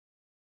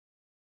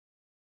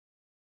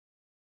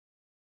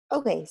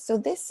Okay, so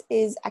this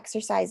is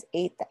exercise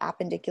 8, the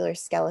appendicular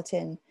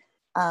skeleton.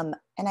 And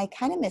I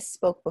kind of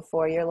misspoke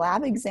before. Your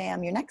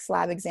next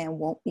lab exam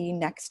won't be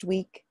next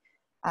week.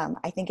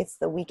 I think it's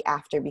the week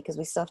after because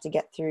we still have to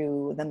get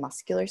through the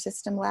muscular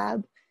system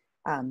lab.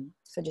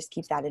 So just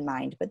keep that in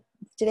mind. But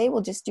today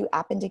we'll just do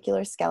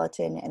appendicular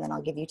skeleton, and then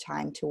I'll give you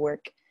time to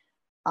work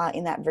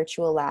in that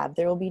virtual lab.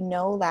 There will be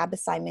no lab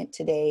assignment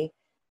today,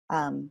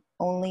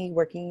 only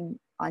working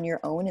on your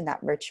own in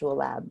that virtual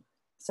lab.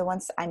 So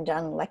once I'm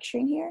done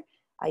lecturing here,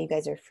 you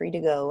guys are free to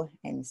go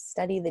and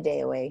study the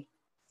day away.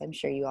 I'm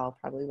sure you all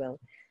probably will.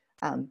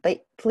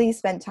 But please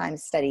spend time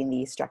studying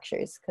these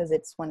structures because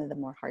it's one of the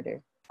more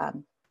harder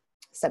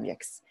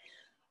subjects.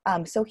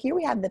 So here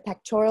we have the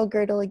pectoral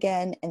girdle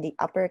again and the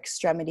upper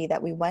extremity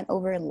that we went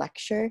over in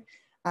lecture.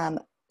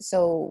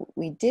 So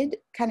we did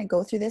kind of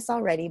go through this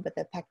already, but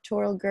the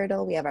pectoral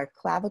girdle, we have our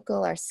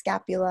clavicle, our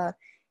scapula,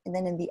 and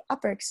then in the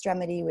upper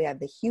extremity, we have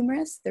the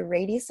humerus, the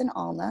radius, and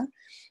ulna.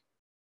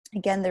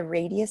 Again, the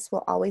radius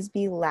will always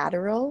be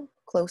lateral,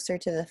 closer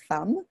to the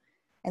thumb,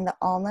 and the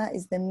ulna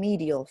is the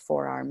medial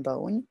forearm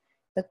bone.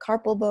 The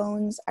carpal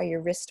bones are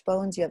your wrist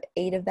bones. You have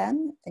 8 of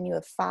them, and you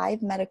have 5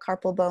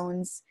 metacarpal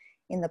bones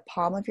in the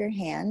palm of your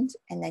hand,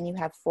 and then you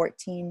have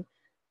 14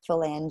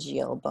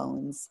 phalangeal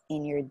bones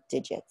in your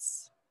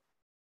digits.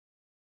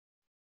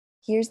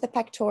 Here's the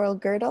pectoral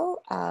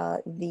girdle.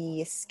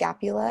 The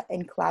scapula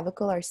and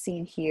clavicle are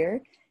seen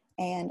here,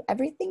 and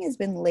everything has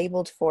been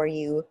labeled for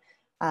you.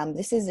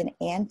 This is an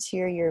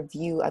anterior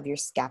view of your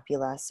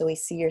scapula. So we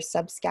see your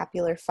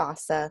subscapular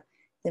fossa,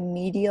 the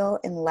medial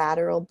and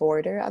lateral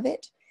border of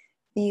it.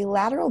 The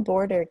lateral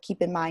border,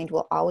 keep in mind,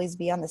 will always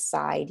be on the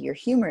side your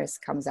humerus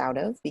comes out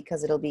of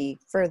because it'll be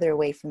further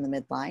away from the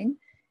midline.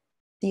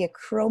 The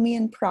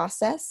acromion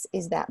process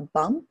is that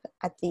bump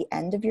at the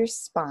end of your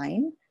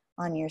spine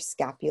on your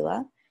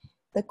scapula.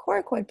 The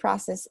coracoid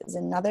process is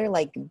another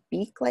like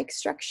beak-like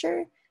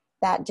structure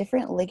that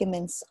different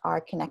ligaments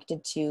are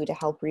connected to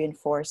help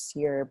reinforce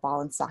your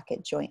ball and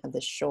socket joint of the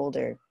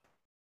shoulder.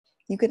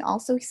 You can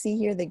also see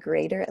here the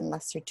greater and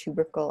lesser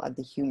tubercle of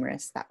the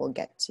humerus that we'll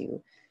get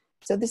to.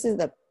 So this is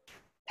the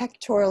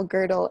pectoral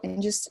girdle,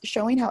 and just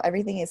showing how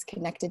everything is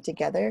connected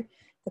together.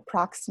 The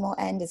proximal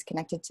end is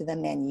connected to the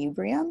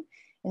manubrium.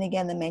 And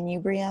again, the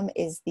manubrium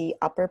is the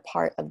upper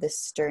part of the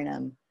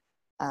sternum,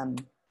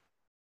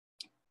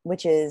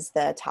 which is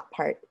the top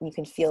part. You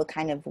can feel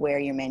kind of where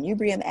your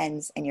manubrium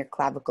ends and your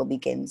clavicle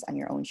begins on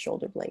your own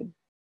shoulder blade.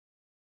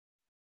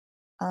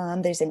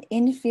 There's an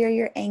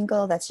inferior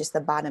angle, that's just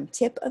the bottom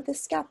tip of the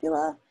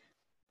scapula.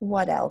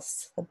 What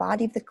else? The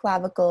body of the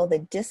clavicle, the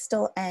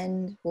distal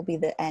end will be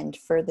the end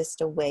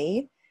furthest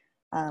away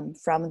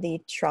from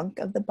the trunk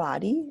of the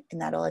body, and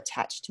that'll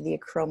attach to the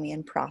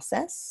acromion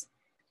process.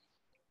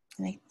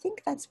 And I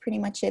think that's pretty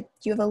much it.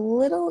 You have a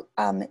little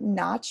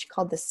notch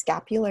called the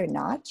scapular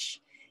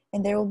notch,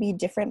 and there will be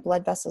different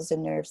blood vessels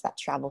and nerves that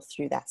travel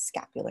through that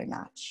scapular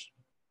notch.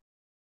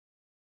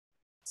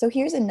 So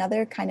here's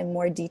another kind of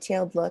more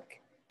detailed look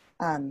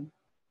of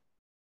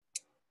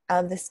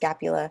the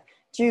scapula.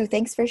 Drew,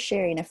 thanks for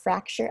sharing. A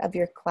fracture of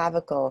your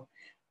clavicle.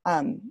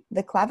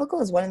 The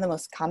clavicle is one of the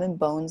most common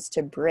bones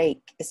to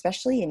break,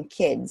 especially in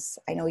kids.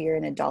 I know you're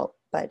an adult,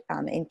 but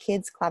in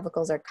kids,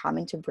 clavicles are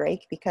common to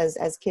break because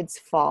as kids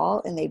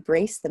fall and they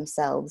brace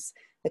themselves,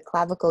 the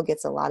clavicle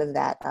gets a lot of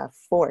that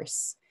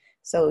force.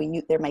 So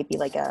there might be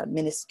like a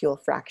minuscule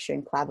fracture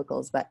in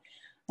clavicles, but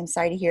I'm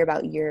sorry to hear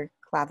about your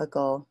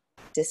clavicle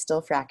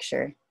distal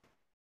fracture.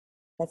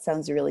 That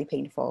sounds really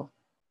painful.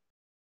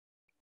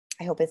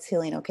 I hope it's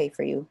healing okay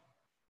for you.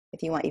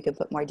 If you want, you can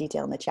put more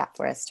detail in the chat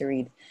for us to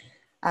read.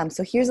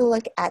 So here's a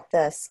look at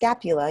the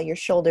scapula, your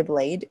shoulder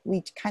blade.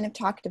 We kind of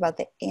talked about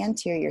the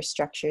anterior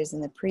structures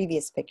in the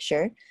previous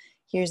picture.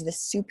 Here's the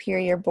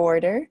superior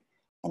border,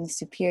 and the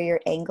superior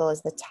angle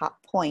is the top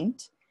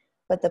point.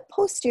 But the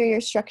posterior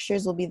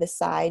structures will be the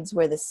sides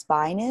where the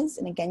spine is.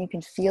 And again, you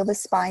can feel the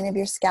spine of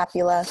your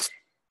scapula.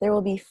 There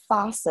will be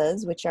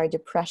fossas, which are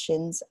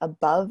depressions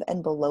above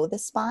and below the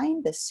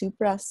spine, the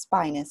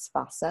supraspinous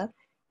fossa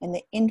and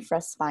the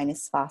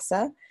infraspinous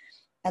fossa.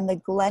 And the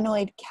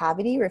glenoid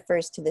cavity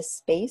refers to the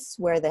space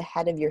where the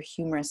head of your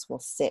humerus will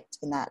sit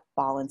in that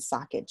ball and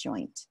socket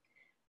joint.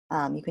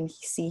 You can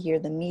see here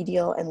the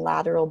medial and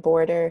lateral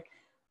border.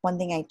 One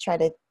thing I try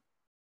to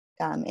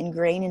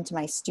ingrain into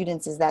my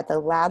students is that the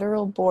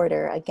lateral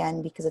border,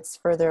 again, because it's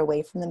further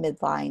away from the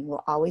midline,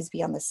 will always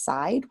be on the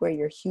side where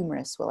your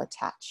humerus will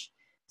attach.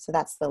 So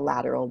that's the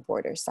lateral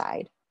border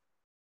side.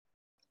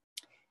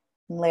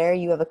 And Larry,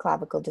 you have a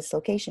clavicle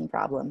dislocation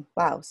problem.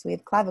 Wow, so we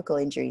have clavicle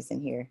injuries in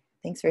here.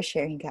 Thanks for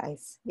sharing,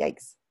 guys.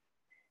 Yikes.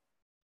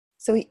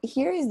 So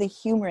here is the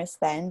humerus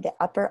then, the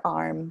upper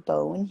arm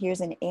bone. Here's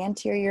an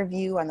anterior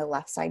view on the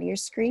left side of your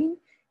screen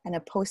and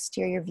a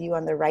posterior view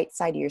on the right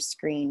side of your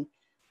screen.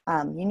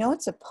 You know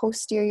it's a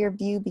posterior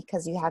view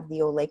because you have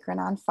the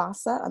olecranon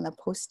fossa on the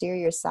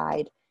posterior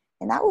side,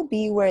 and that will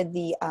be where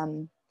the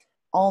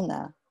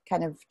ulna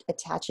kind of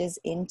attaches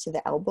into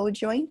the elbow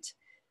joint.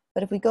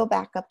 But if we go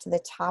back up to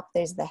the top,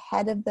 there's the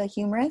head of the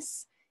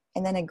humerus,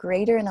 and then a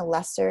greater and a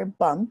lesser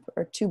bump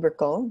or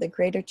tubercle. The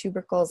greater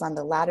tubercle is on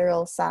the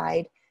lateral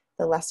side.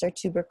 The lesser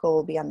tubercle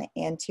will be on the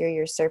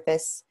anterior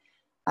surface.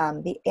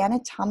 The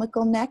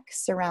anatomical neck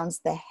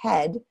surrounds the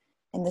head,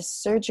 and the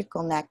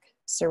surgical neck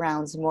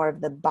surrounds more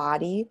of the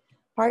body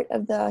part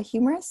of the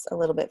humerus, a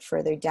little bit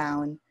further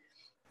down.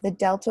 The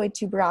deltoid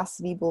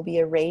tuberosity will be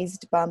a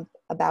raised bump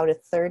about a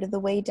third of the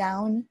way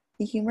down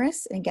the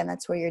humerus. And again,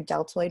 that's where your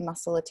deltoid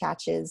muscle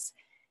attaches.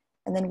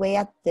 And then way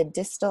at the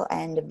distal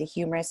end of the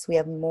humerus, we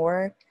have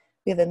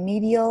a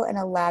medial and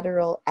a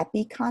lateral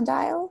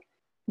epicondyle.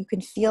 You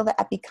can feel the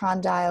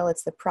epicondyle.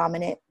 It's the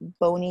prominent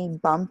bony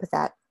bump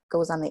that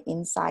goes on the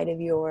inside of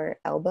your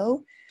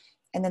elbow.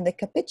 And then the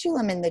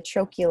capitulum and the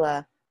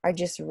trochlea are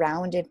just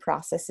rounded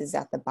processes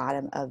at the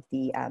bottom of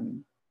the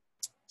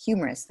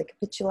humerus. The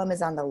capitulum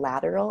is on the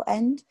lateral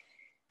end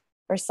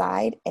or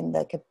side, and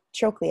the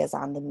trochlea is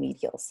on the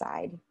medial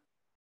side.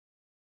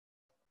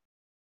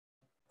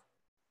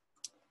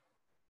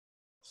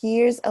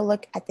 Here's a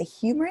look at the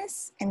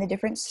humerus and the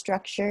different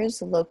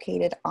structures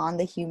located on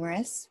the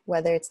humerus,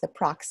 whether it's the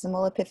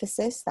proximal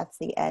epiphysis, that's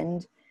the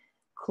end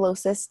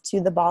closest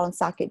to the ball and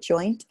socket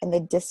joint, and the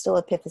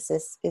distal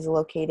epiphysis is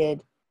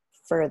located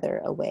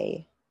further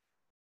away.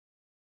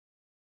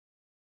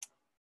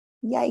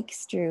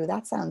 Yikes, Drew,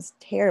 that sounds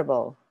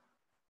terrible.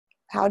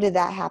 How did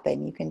that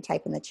happen? You can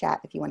type in the chat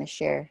if you want to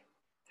share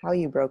how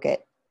you broke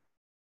it.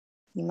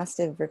 You must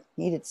have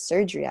needed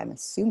surgery, I'm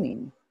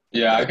assuming.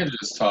 Yeah, I could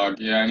just talk.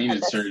 Yeah, I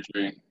needed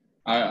surgery.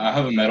 I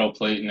have a metal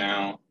plate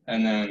now,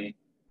 and then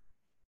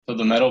so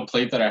the metal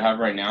plate that I have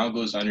right now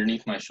goes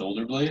underneath my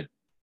shoulder blade,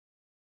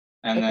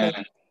 and Okay.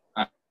 then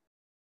I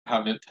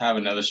have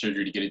another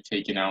surgery to get it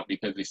taken out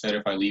because they said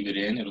if I leave it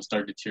in, it'll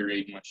start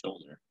deteriorating my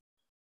shoulder.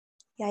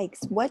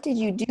 Yikes. What did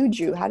you do,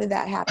 Drew? How did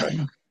that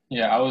happen?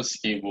 Yeah, I was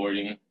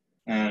skateboarding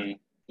and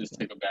just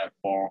took a bad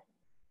fall.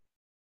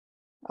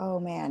 Oh,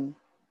 man.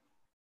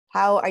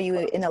 How are you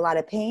in a lot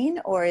of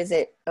pain, or is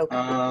it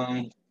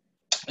okay?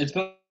 It's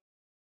been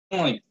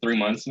like 3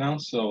 months now,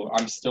 so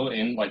I'm still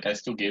in, like I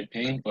still get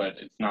pain, but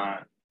it's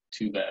not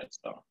too bad,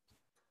 so.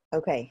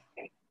 Okay.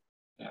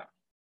 Yeah.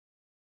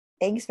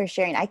 Thanks for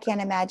sharing. I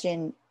can't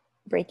imagine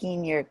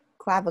breaking your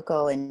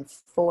clavicle in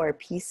 4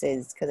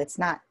 pieces because it's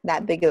not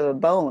that big of a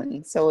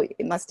bone. So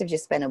it must have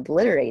just been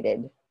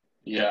obliterated.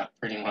 Yeah,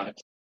 pretty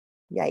much.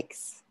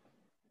 Yikes.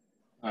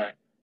 All right.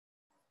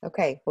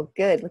 Okay, well,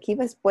 good.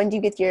 When do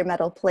you get your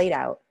metal plate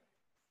out?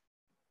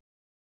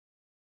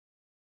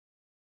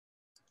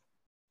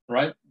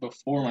 Right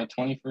before my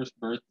 21st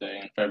birthday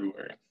in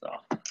February, so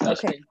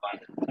that's Okay.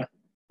 fun.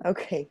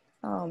 Okay.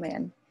 Oh,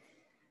 man.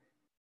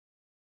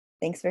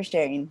 Thanks for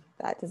sharing.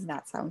 That does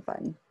not sound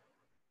fun.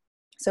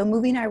 So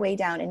moving our way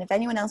down, and if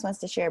anyone else wants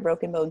to share a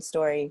broken bone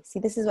story, see,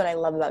 this is what I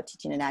love about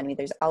teaching anatomy.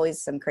 There's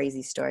always some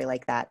crazy story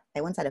like that.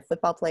 I once had a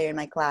football player in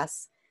my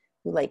class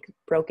who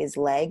broke his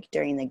leg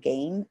during the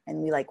game, and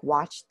we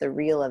watched the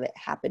reel of it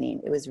happening.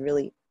 It was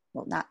really,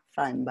 well, not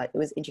fun, but it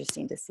was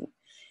interesting to see.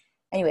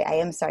 Anyway, I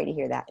am sorry to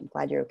hear that. I'm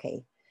glad you're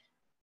okay.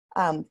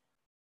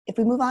 If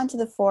we move on to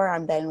the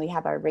forearm, then we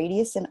have our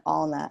radius and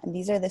ulna, and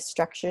these are the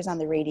structures on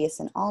the radius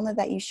and ulna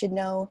that you should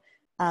know.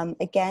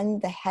 Again,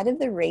 the head of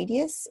the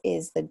radius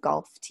is the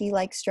golf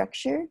tee-like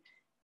structure.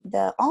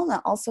 The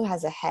ulna also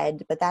has a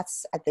head, but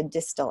that's at the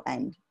distal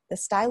end. The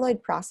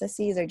styloid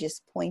processes are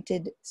just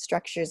pointed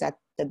structures at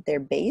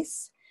their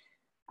base.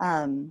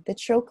 The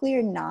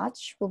trochlear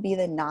notch will be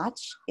the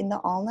notch in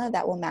the ulna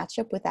that will match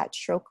up with that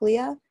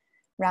trochlea,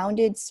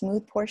 rounded,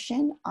 smooth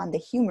portion on the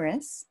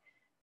humerus.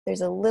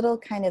 There's a little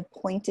kind of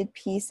pointed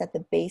piece at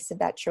the base of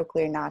that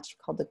trochlear notch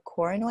called the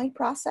coronoid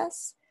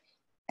process.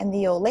 And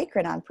the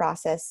olecranon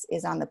process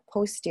is on the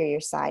posterior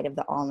side of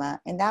the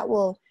ulna, and that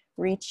will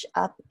reach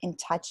up and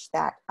touch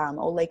that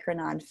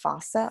olecranon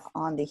fossa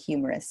on the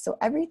humerus. So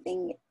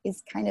everything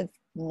is kind of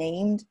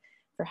named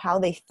for how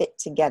they fit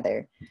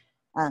together,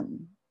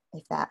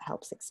 if that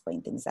helps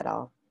explain things at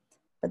all.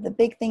 But the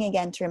big thing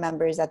again to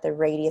remember is that the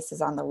radius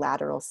is on the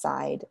lateral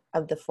side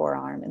of the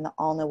forearm, and the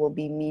ulna will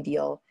be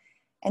medial.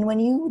 And when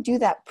you do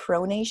that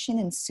pronation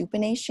and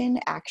supination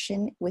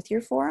action with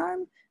your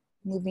forearm,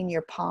 moving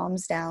your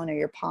palms down or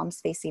your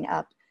palms facing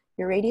up,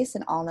 your radius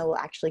and ulna will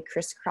actually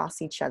crisscross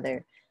each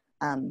other,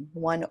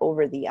 one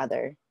over the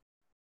other.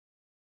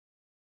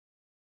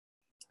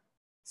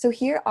 So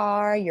here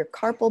are your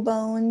carpal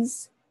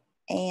bones,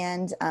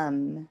 and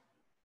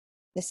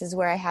this is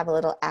where I have a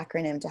little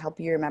acronym to help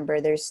you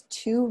remember. There's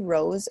 2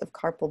 rows of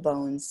carpal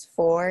bones,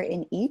 4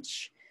 in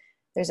each.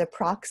 There's a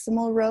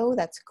proximal row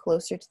that's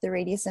closer to the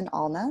radius and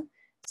ulna.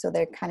 So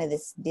they're kind of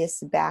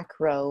this back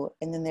row,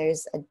 and then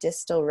there's a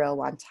distal row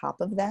on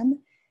top of them.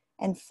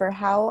 And for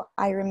how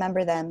I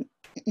remember them,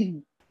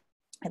 I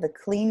have a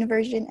clean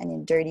version and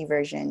a dirty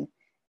version.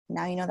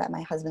 Now you know that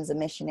my husband's a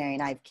missionary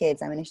and I have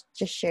kids. I'm going to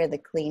just share the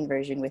clean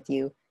version with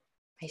you.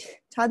 I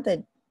taught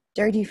the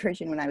dirty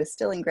version when I was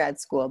still in grad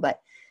school, but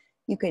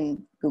you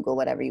can Google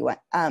whatever you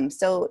want.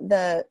 So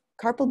the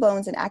carpal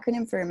bones, an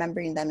acronym for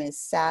remembering them is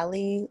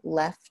Sally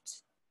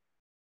left,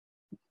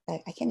 I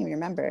can't even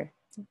remember.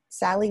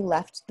 Sally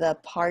left the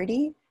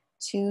party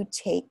to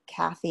take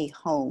Kathy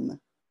home.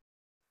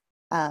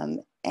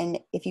 And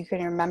if you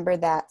can remember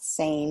that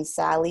saying,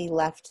 Sally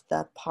left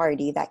the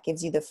party, that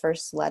gives you the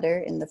first letter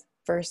in the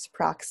first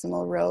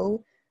proximal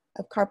row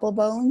of carpal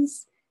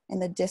bones,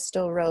 and the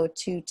distal row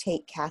to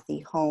take Kathy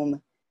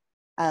home.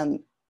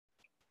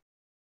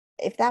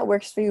 If that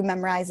works for you,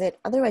 memorize it.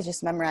 Otherwise,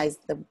 just memorize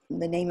the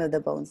name of the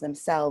bones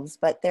themselves,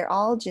 but they're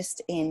all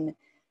just in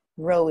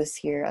rows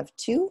here of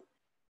 2.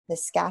 The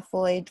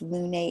scaphoid,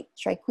 lunate,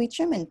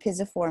 triquetrum, and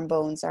pisiform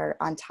bones are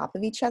on top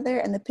of each other,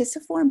 and the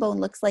pisiform bone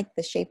looks like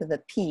the shape of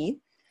a P.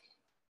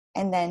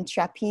 And then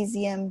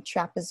trapezium,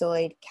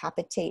 trapezoid,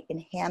 capitate,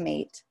 and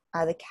hamate.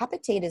 The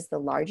capitate is the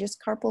largest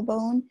carpal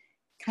bone.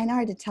 Kind of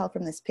hard to tell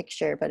from this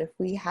picture, but if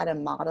we had a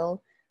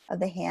model of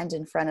the hand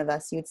in front of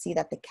us, you would see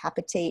that the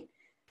capitate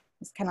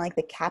is kind of like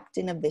the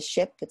captain of the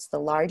ship. It's the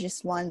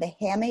largest one. The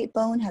hamate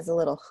bone has a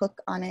little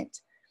hook on it.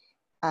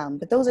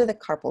 But those are the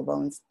carpal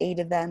bones, 8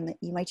 of them.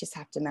 You might just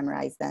have to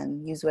memorize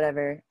them. Use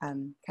whatever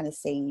kind of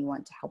saying you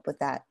want to help with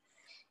that.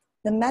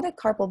 The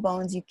metacarpal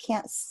bones you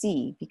can't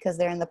see because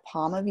they're in the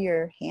palm of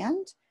your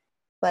hand,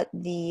 but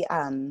the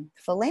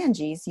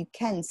phalanges you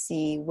can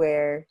see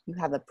where you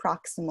have a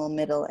proximal,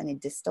 middle, and a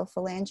distal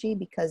phalange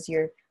because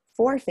your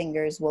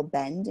forefingers will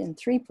bend in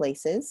 3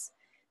 places.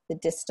 The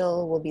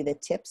distal will be the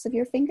tips of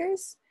your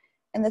fingers,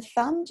 and the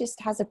thumb just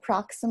has a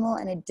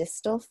proximal and a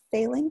distal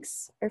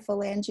phalanx or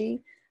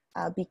phalange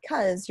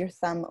because your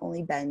thumb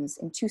only bends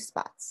in 2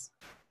 spots.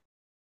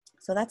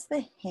 So that's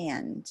the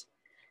hand.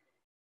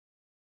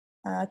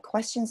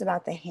 Questions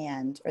about the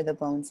hand or the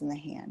bones in the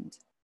hand?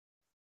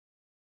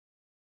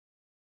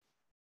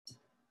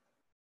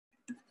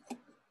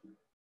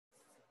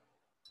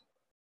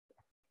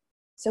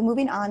 So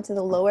moving on to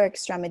the lower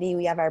extremity,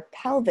 we have our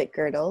pelvic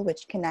girdle,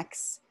 which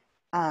connects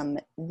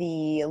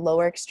the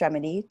lower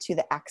extremity to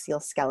the axial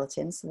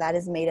skeleton. So that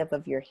is made up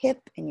of your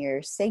hip and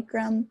your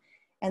sacrum,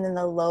 and then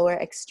the lower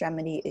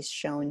extremity is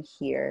shown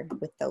here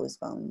with those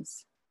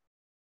bones.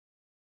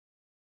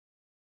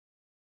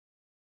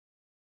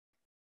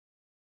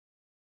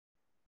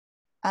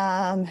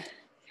 I'm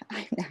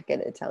not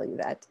gonna tell you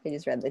that. I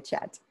just read the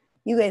chat.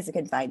 You guys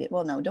can find it.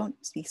 Well, no, don't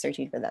be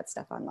searching for that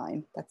stuff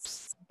online.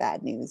 That's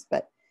bad news,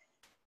 but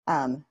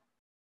all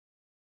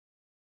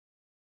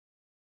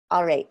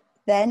right.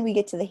 Then we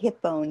get to the hip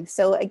bone.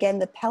 So again,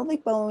 the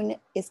pelvic bone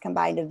is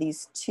combined of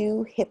these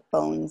 2 hip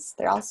bones.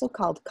 They're also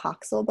called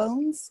coxal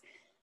bones.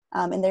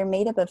 And they're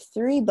made up of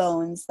 3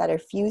 bones that are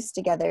fused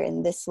together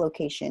in this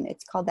location.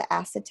 It's called the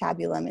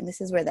acetabulum, and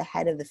this is where the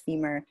head of the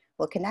femur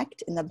will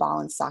connect in the ball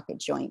and socket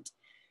joint.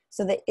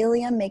 So the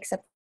ilium makes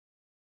up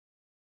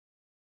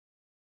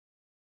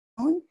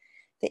bone.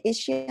 The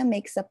ischium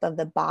makes up of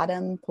the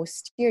bottom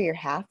posterior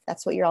half.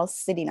 That's what you're all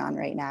sitting on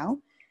right now.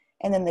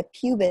 And then the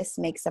pubis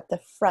makes up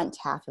the front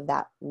half of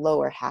that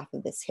lower half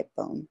of this hip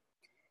bone.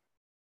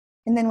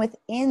 And then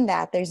within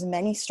that, there's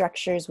many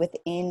structures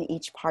within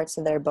each parts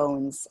of their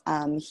bones.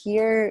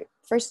 Here,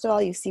 first of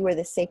all, you see where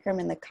the sacrum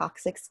and the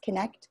coccyx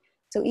connect.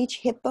 So each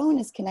hip bone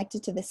is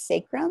connected to the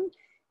sacrum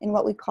in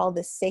what we call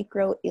the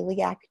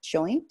sacroiliac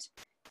joint.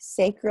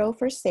 Sacro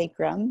for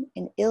sacrum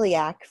and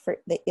iliac for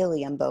the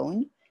ilium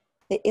bone.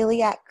 The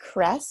iliac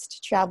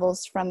crest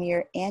travels from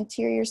your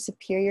anterior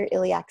superior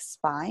iliac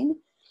spine.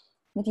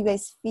 And if you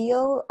guys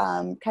feel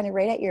kind of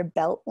right at your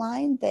belt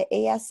line, the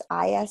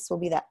ASIS will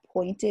be that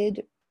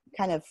pointed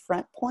kind of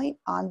front point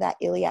on that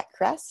iliac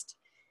crest.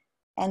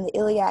 And the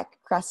iliac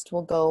crest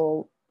will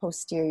go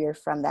posterior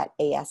from that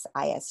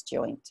ASIS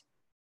joint,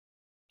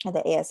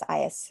 the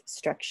ASIS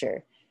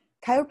structure.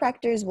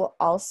 Chiropractors will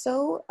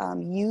also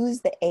use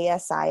the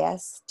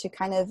ASIS to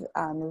kind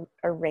of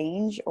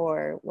arrange,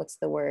 or what's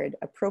the word,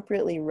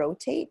 appropriately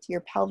rotate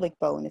your pelvic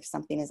bone if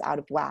something is out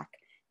of whack.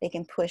 They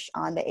can push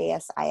on the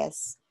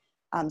ASIS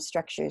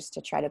structures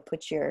to try to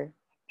put your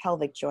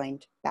pelvic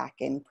joint back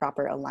in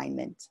proper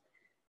alignment.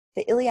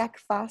 The iliac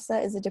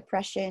fossa is a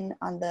depression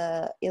on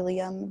the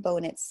ilium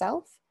bone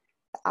itself.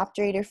 The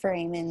obturator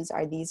foramens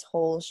are these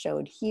holes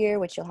showed here,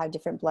 which you'll have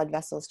different blood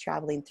vessels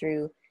traveling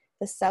through.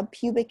 The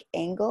subpubic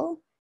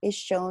angle is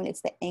shown.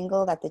 It's the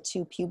angle that the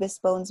 2 pubis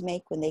bones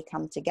make when they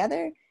come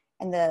together.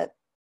 And the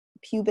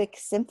pubic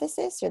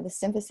symphysis, or the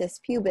symphysis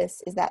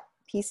pubis, is that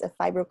piece of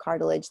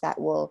fibrocartilage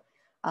that will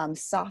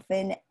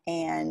soften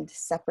and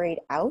separate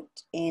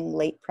out in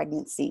late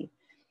pregnancy.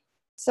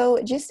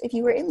 So just if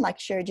you were in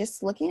lecture,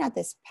 just looking at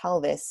this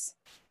pelvis,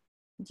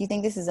 do you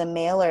think this is a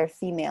male or a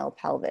female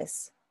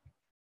pelvis?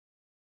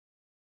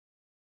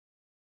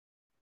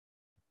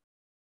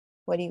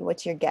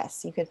 What's your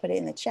guess? You could put it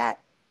in the chat.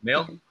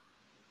 Male?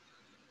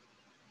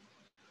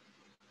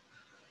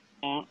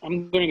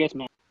 I'm going to guess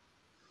male.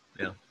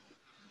 Male.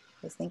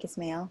 I think it's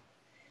male.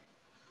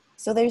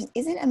 So there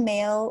isn't a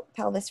male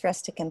pelvis for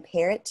us to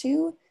compare it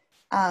to,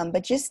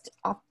 but just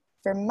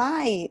for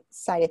my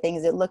side of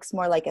things, it looks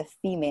more like a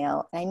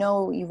female. And I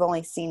know you've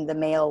only seen the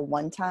male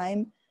one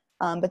time,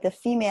 but the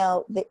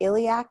female, the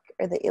iliac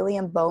or the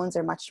ilium bones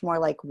are much more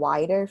like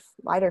wider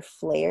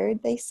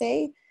flared, they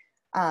say.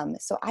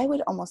 So I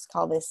would almost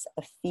call this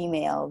a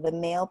female. The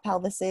male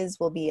pelvises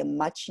will be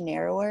much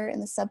narrower in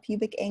the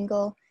subpubic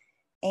angle,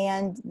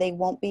 and they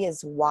won't be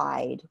as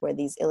wide where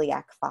these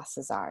iliac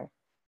fossas are.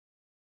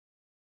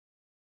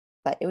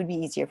 But it would be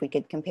easier if we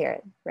could compare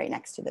it right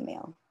next to the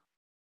male.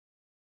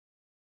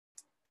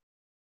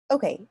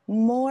 Okay,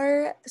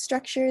 more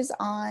structures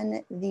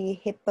on the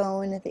hip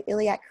bone. The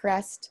iliac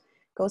crest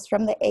goes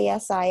from the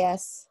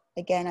ASIS,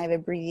 again, I've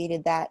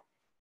abbreviated that,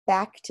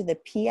 back to the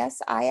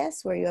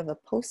PSIS, where you have a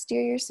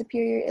posterior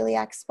superior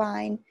iliac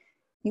spine.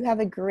 You have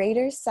a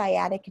greater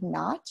sciatic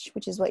notch,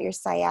 which is what your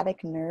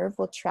sciatic nerve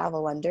will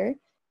travel under.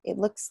 It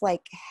looks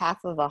like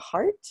half of a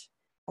heart.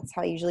 That's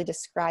how I usually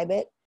describe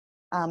it.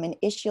 An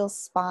ischial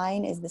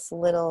spine is this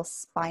little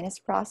spinous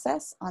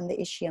process on the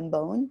ischium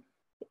bone.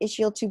 The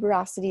ischial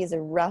tuberosity is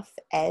a rough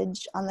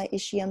edge on the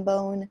ischium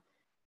bone.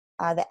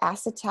 The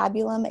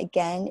acetabulum,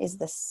 again, is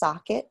the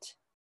socket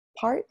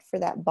part for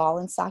that ball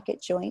and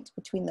socket joint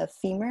between the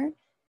femur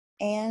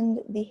and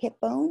the hip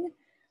bone.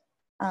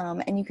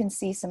 And you can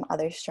see some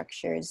other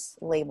structures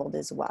labeled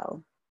as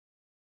well.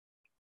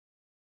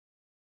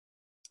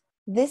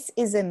 This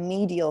is a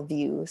medial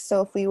view.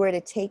 So if we were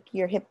to take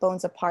your hip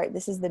bones apart,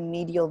 this is the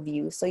medial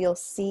view. So you'll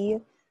see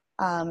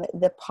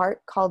the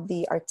part called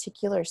the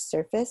articular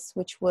surface,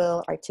 which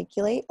will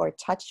articulate or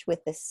touch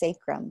with the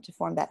sacrum to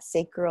form that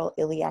sacral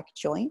iliac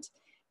joint.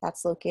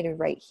 That's located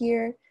right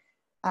here.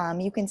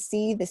 You can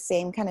see the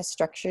same kind of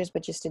structures,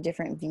 but just a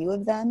different view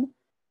of them.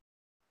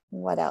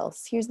 What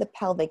else? Here's the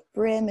pelvic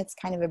brim. It's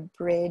kind of a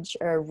bridge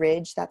or a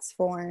ridge that's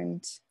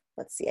formed.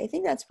 Let's see, I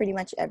think that's pretty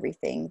much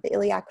everything. The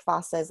iliac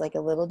fossa is like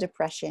a little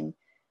depression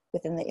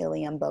within the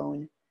ilium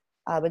bone.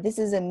 But this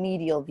is a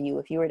medial view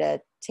if you were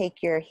to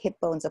take your hip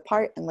bones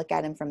apart and look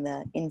at them from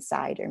the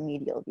inside or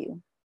medial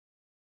view.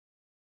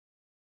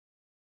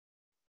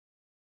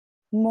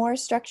 More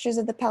structures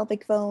of the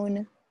pelvic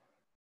bone.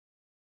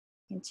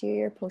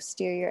 Anterior,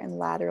 posterior, and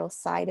lateral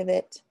side of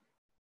it.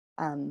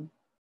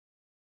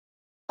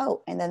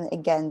 Oh, and then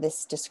again,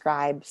 this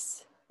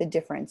describes the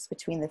difference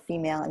between the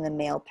female and the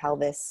male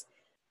pelvis.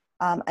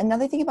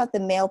 Another thing about the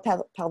male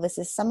pelvis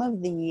is some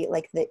of the,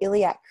 like the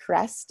iliac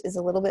crest is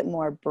a little bit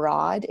more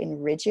broad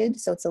and rigid.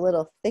 So it's a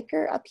little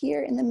thicker up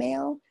here in the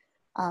male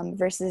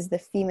versus the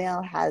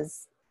female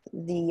has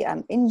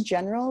the, in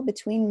general,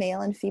 between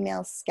male and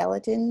female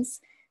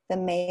skeletons, the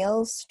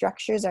male's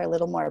structures are a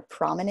little more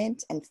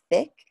prominent and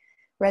thick,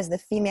 whereas the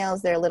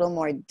females, they're a little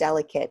more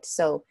delicate.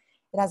 So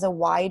it has a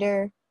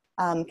wider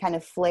kind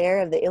of flare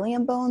of the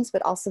ilium bones,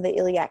 but also the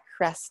iliac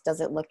crest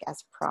doesn't look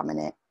as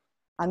prominent.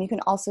 You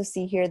can also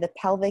see here the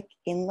pelvic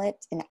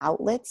inlet and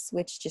outlets,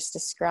 which just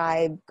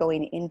describe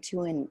going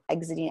into and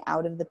exiting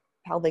out of the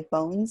pelvic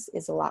bones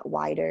is a lot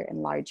wider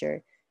and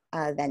larger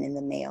than in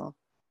the male.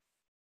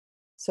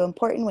 So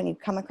important when you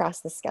come across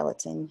the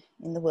skeleton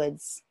in the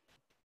woods.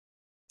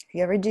 If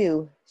you ever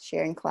do,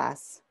 share in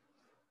class.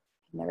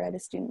 I've never had a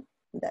student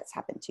who that's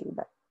happened to,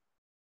 but.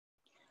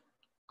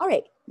 All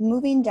right,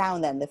 moving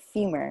down then, the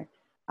femur.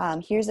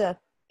 Here's an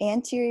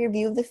anterior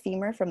view of the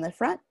femur from the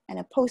front and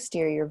a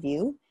posterior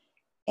view.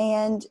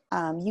 And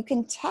you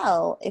can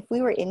tell, if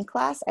we were in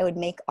class, I would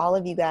make all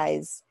of you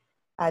guys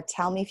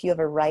tell me if you have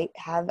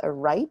a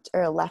right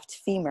or a left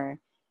femur.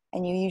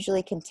 And you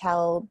usually can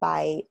tell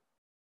by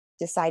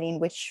deciding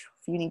which,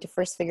 you need to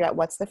first figure out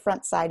what's the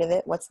front side of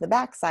it, what's the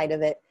back side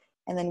of it,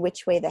 and then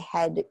which way the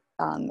head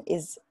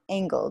is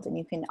angled. And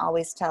you can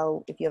always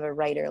tell if you have a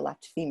right or a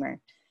left femur.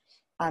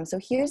 So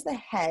here's the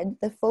head.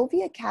 The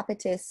fovea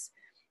capitis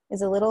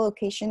is a little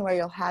location where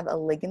you'll have a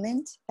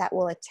ligament that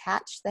will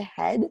attach the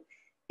head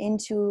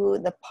into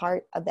the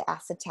part of the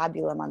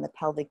acetabulum on the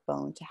pelvic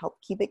bone to help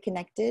keep it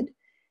connected.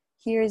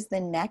 Here's the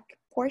neck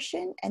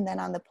portion, and then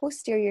on the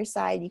posterior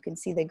side, you can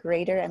see the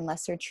greater and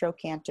lesser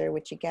trochanter,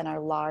 which again are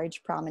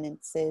large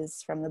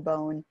prominences from the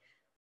bone.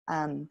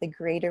 The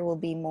greater will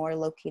be more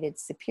located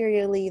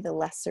superiorly, the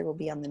lesser will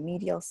be on the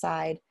medial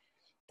side.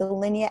 The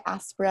linea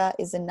aspera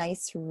is a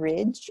nice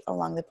ridge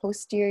along the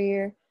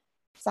posterior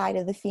side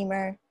of the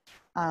femur.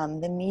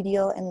 The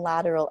medial and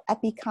lateral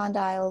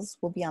epicondyles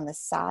will be on the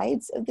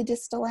sides of the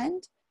distal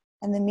end,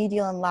 and the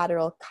medial and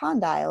lateral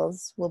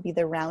condyles will be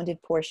the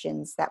rounded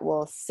portions that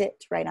will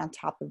sit right on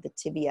top of the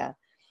tibia.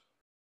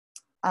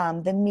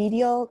 The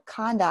medial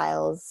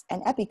condyles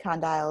and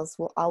epicondyles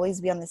will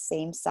always be on the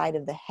same side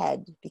of the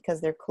head because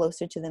they're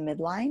closer to the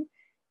midline,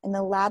 and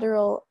the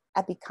lateral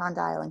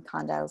epicondyle and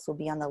condyles will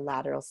be on the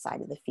lateral side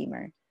of the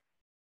femur.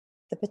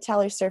 The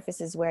patellar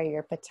surface is where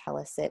your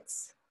patella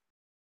sits.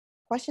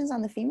 Questions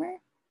on the femur?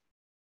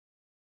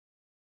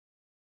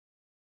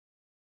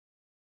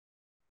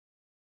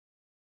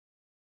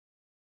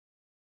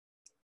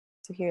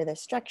 So here are the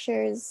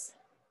structures.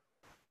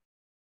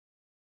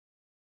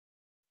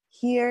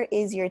 Here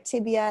is your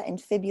tibia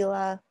and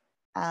fibula.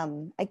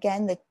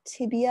 Again, the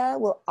tibia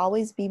will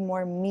always be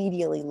more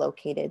medially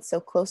located, so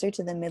closer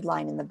to the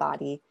midline in the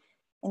body.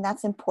 And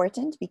that's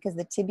important because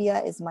the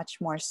tibia is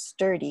much more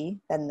sturdy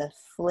than the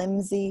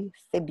flimsy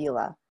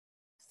fibula.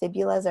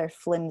 Fibulas are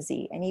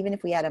flimsy, and even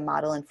if we had a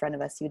model in front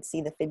of us, you'd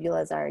see the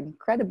fibulas are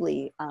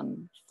incredibly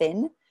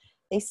thin,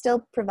 They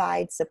still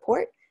provide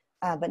support,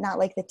 but not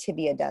like the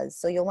tibia does.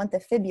 So you'll want the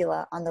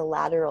fibula on the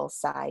lateral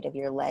side of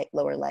your leg,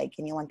 lower leg,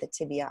 and you'll want the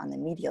tibia on the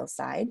medial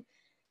side.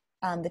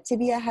 The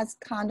tibia has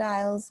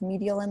condyles,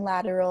 medial and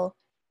lateral.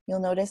 You'll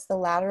notice the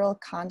lateral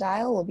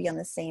condyle will be on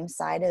the same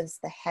side as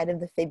the head of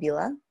the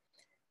fibula.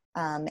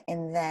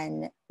 And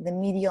then the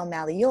medial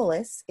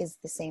malleolus is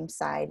the same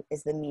side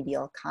as the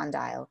medial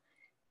condyle.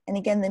 And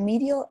again, the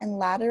medial and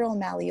lateral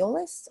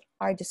malleolus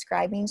are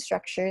describing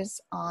structures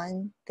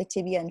on the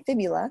tibia and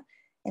fibula,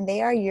 and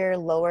they are your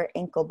lower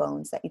ankle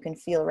bones that you can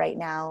feel right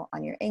now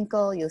on your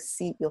ankle. You'll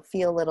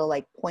feel little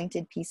like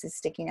pointed pieces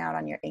sticking out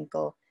on your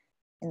ankle,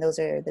 and those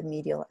are the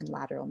medial and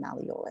lateral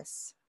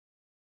malleolus.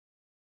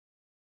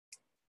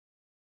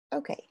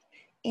 Okay,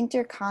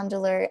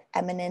 intercondylar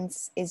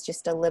eminence is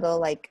just a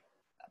little like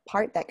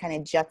part that kind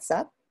of juts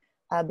up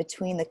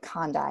between the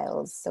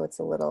condyles. So it's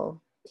a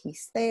little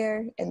piece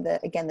there. And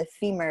again, the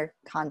femur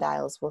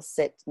condyles will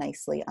sit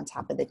nicely on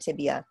top of the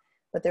tibia,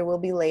 but there will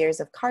be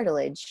layers of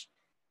cartilage,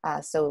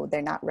 so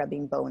they're not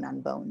rubbing bone on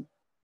bone.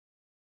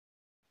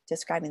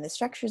 Describing the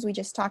structures we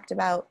just talked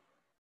about.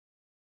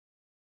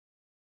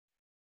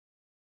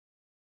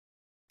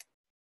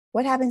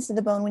 What happens to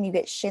the bone when you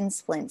get shin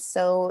splints?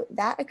 So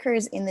that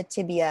occurs in the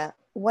tibia.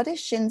 What a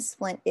shin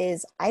splint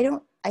is,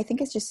 I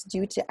think it's just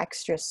due to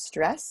extra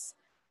stress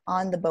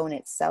on the bone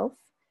itself.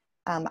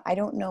 I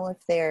don't know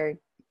if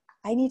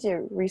I need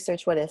to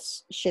research what a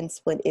shin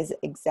splint is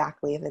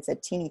exactly, if it's a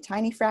teeny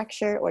tiny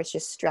fracture or it's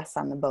just stress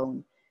on the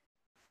bone.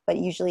 But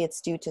usually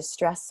it's due to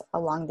stress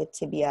along the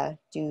tibia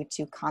due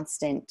to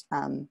constant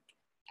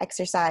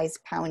exercise,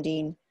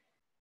 pounding.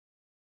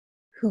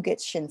 Who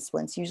gets shin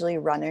splints? Usually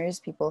runners,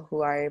 people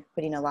who are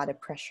putting a lot of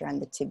pressure on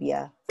the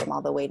tibia from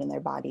all the weight in their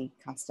body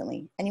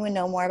constantly. Anyone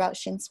know more about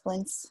shin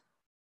splints?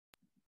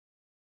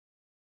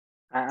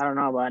 I don't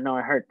know, but I know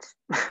it hurts.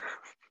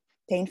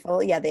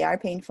 Painful? Yeah, they are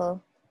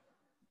painful.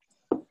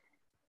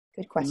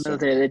 Good question.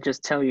 They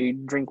just tell you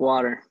drink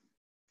water.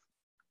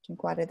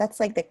 Drink water. That's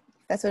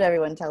what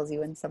everyone tells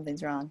you when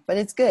something's wrong. But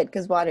it's good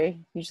because water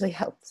usually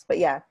helps. But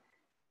yeah.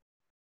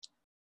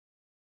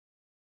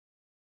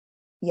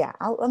 Yeah,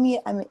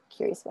 I'm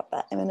curious about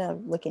that. I'm gonna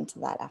look into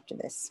that after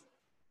this.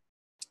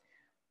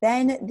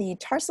 Then the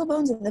tarsal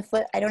bones of the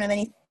foot. I don't have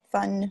any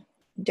fun,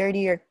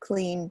 dirty or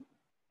clean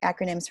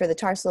acronyms for the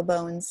tarsal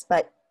bones,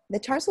 but the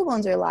tarsal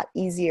bones are a lot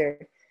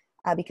easier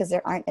because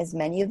there aren't as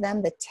many of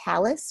them. The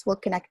talus will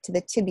connect to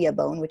the tibia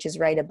bone, which is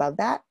right above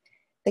that.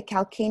 The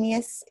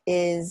calcaneus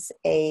is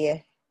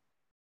a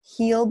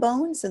heel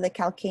bone, so the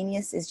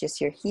calcaneus is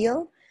just your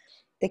heel.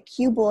 The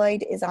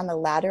cuboid is on the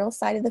lateral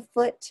side of the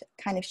foot,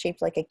 kind of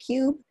shaped like a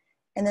cube.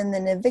 And then the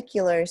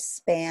navicular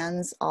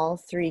spans all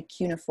three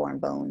cuneiform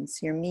bones.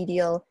 Your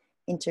medial,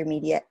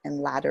 intermediate,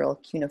 and lateral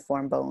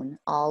cuneiform bone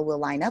all will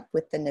line up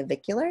with the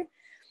navicular.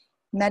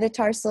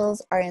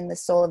 Metatarsals are in the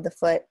sole of the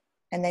foot.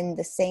 And then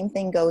the same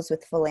thing goes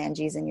with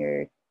phalanges in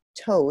your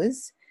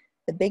toes.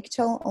 The big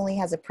toe only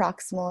has a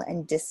proximal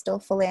and distal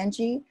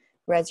phalange,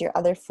 whereas your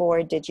other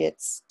 4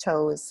 digits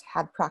toes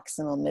have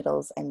proximal,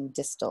 middles, and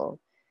distal,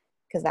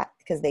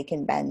 because they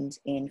can bend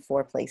in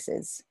 4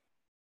 places.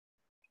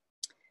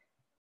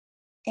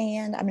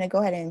 And I'm going to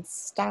go ahead and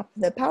stop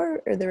the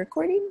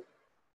recording.